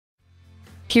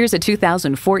Here's a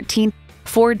 2014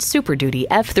 Ford Super Duty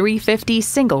F-350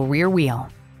 single rear wheel.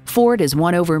 Ford has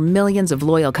won over millions of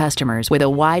loyal customers with a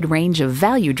wide range of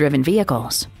value-driven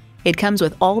vehicles. It comes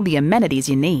with all the amenities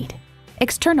you need: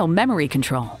 external memory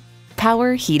control,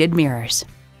 power heated mirrors,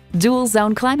 dual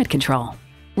zone climate control,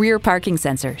 rear parking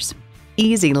sensors,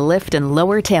 easy lift and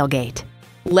lower tailgate,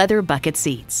 leather bucket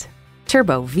seats,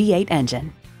 turbo V8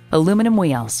 engine, aluminum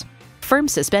wheels, firm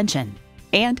suspension,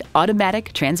 and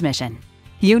automatic transmission.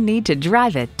 You need to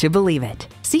drive it to believe it.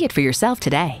 See it for yourself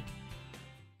today.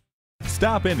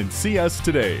 Stop in and see us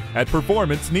today at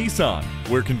Performance Nissan.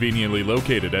 We're conveniently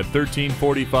located at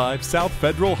 1345 South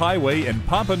Federal Highway in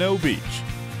Pompano Beach.